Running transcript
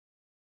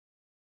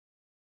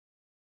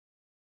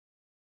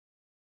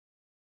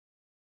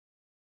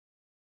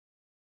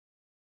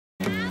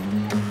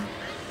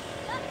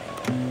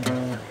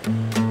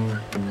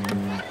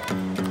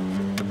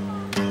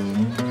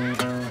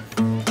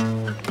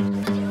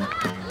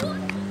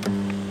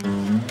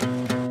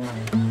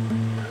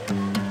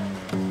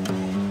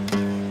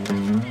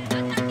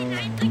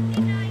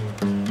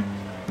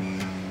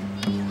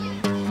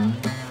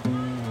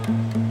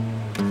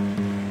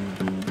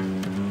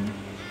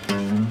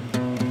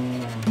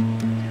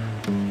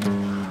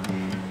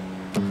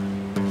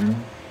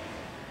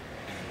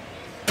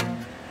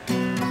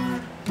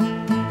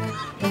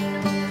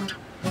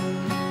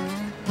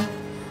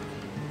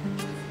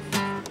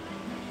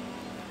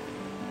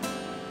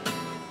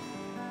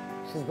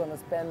she's gonna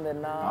spend the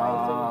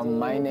night.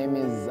 My name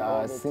is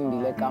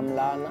Sindile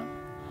Kamlana.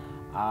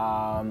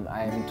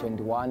 I am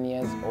 21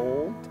 years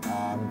old.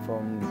 I'm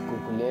from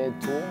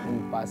Kukuletu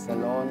in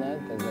Barcelona.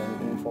 There's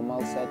an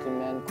informal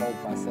settlement called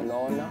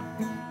Barcelona.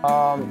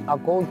 I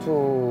go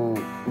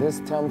to this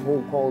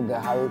temple called the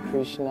Hare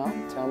Krishna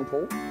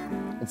temple.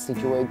 It's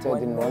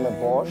situated in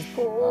Rondebosch,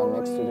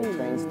 next to the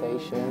train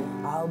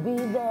station. I'll be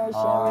there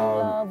sharing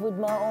love with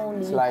my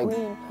only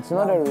queen. It's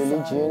not a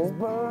religion.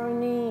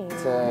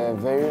 It's a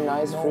very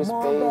nice free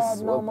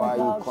space whereby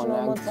you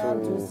connect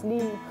to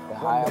the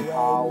higher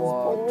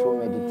power through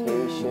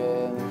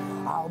meditation,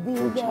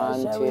 through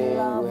chanting.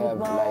 We have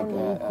like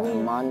a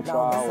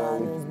mantra where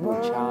we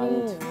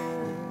chant.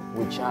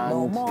 We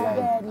chant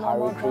like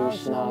Hare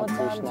Krishna,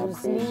 Krishna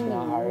Krishna,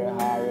 Hare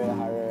Hare,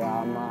 Hare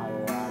Rama,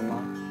 Hare Rama.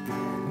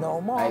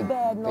 Like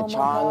the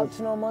chant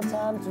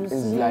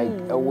is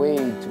like a way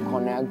to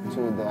connect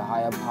to the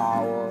higher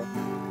power.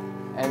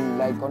 And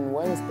like on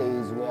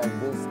Wednesdays we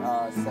have this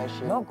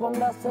session.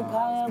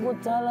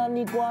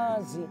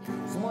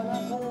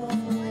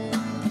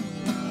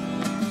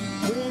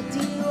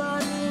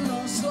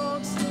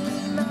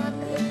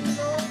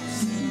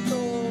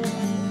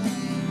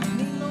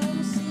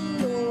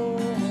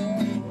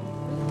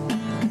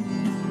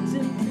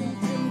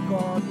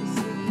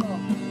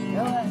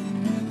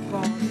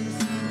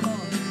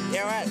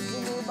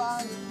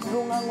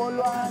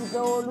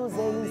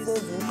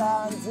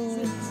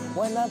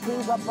 When I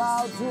think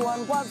about you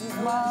and what is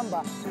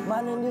mamba,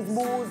 man in this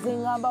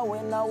boozing aba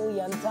when I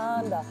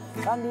uyantanda.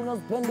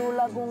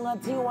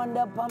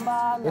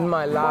 In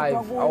my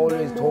life, I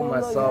always told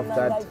myself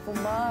that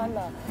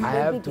I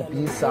have to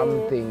be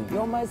something,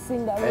 and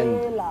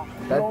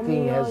that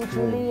thing has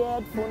to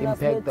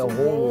impact the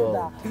whole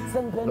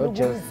world, not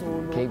just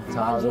Cape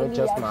Town, not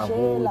just my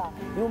hood,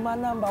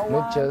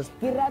 not just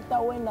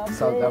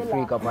South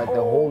Africa, but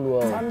the whole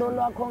world,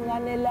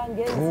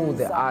 through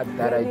the art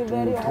that I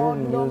do, through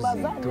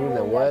music, through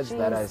the words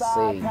that I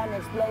say,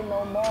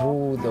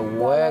 through the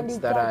works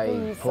that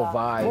I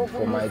provide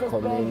for my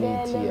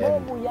community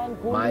and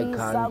my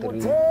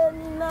country.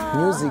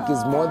 Music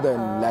is more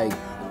than like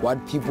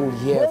what people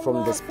hear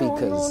from the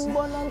speakers.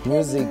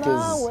 Music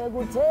is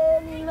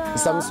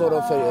some sort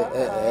of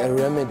a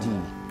remedy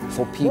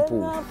for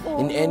people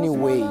in any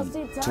way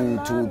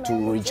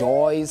to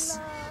rejoice,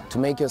 to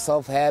make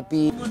yourself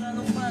happy.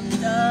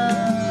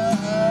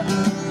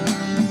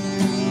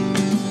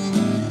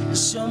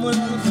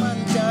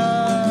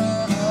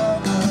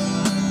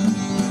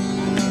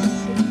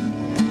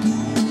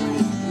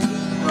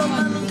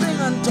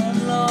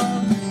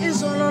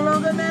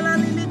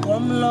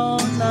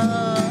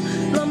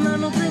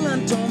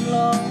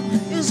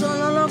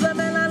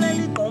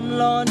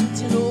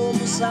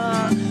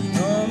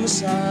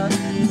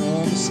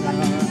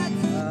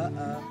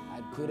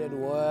 I quit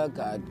work,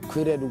 I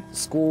quit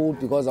school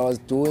because I was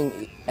doing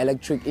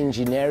electric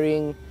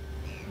engineering.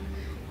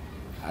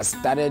 I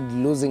started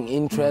losing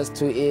interest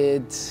to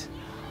it,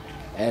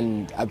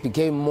 and I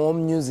became more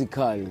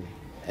musical.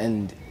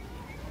 And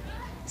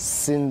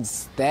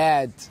since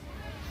that,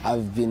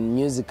 I've been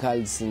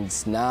musical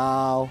since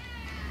now.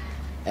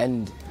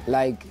 And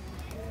like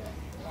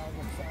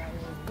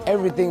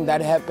everything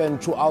that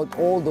happened throughout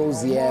all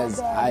those years,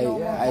 I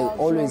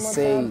always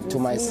say to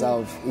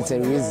myself, it's a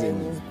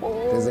reason.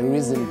 There's a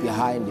reason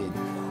behind it.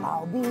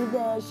 I'll be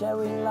there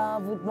sharing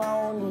love with my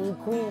only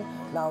queen.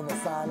 Now the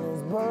sun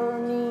is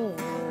burning.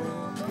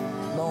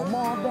 No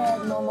more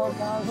bed, no more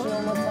couch,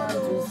 no more time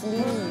to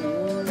sleep.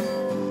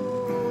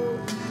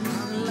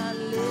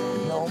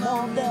 No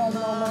more bed,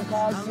 no more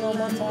couch, no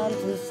more time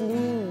to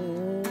sleep.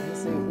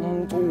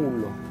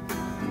 Umculo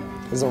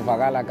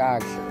izovakala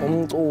kahle,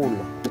 umculo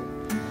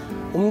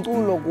I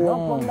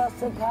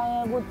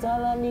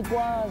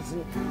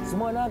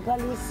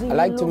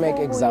like to make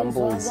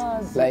examples.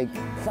 Like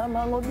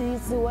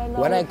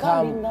when I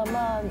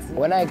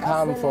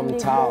come from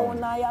town,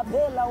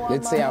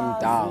 let's say I'm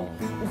down,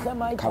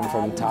 come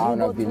from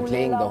town, I've been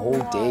playing the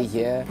whole day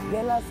here,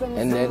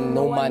 and then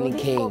no money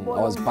came.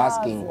 I was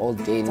basking all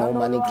day, no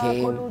money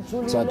came,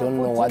 so I don't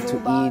know what to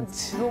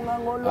eat.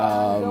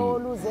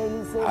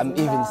 I'm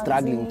even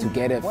struggling to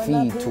get a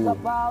fee to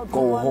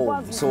go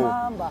home. So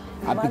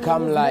I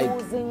become like,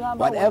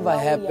 whatever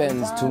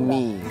happens to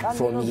me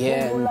from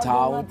here in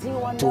town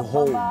to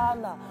home.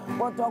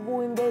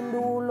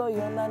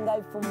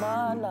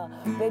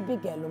 Baby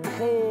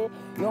girl,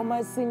 you're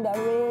my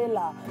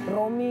Cinderella.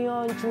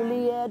 Romeo and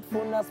Juliet,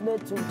 funas be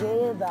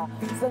together.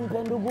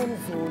 Senpendu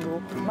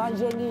gunzulu,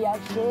 manjengi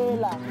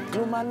yakshela.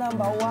 You my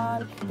number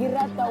one,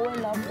 hirata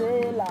wena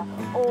fela.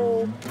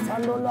 Oh,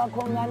 tando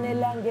lwakho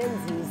nganela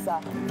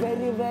ngenzisa.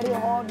 Very, very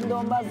hot,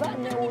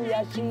 ndombazane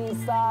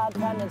uyashisa.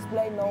 Can't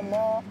explain no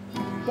more.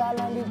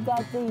 Kala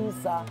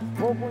ndicacisa,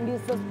 ngoku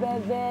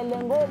ndisesibhedlele,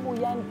 ngoku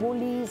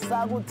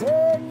uyandiphulisa,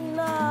 kutheni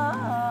na?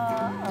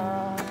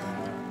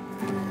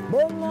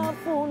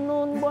 Bengafuna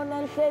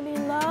undibona ndihleli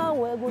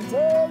nawe,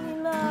 kutheni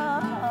na?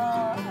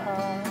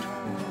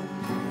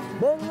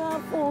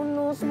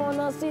 Bengafuna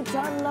usibona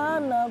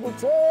sithandana,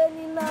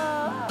 kutheni na?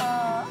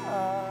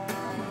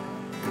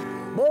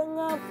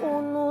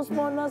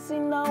 Thina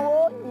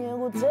sinawonye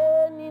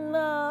kutheni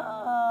na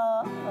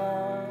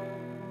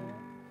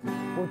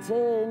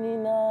Kutheni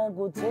na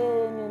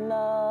Kutheni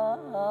na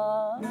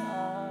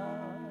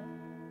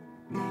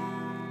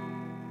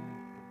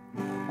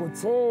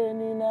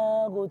Kutheni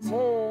na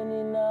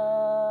Kutheni na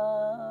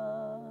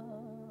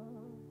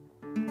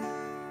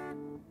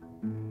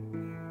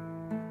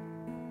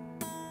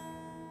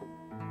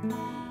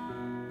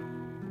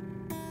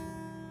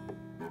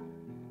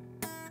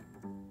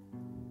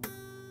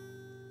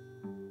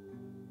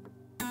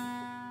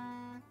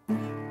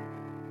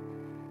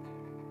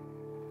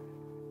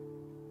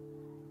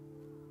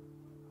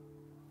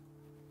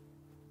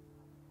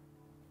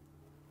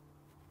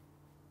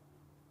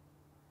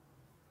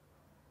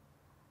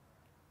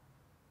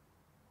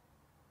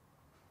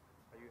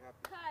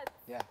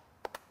Yeah.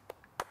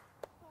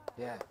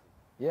 Yeah.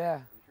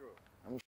 Yeah.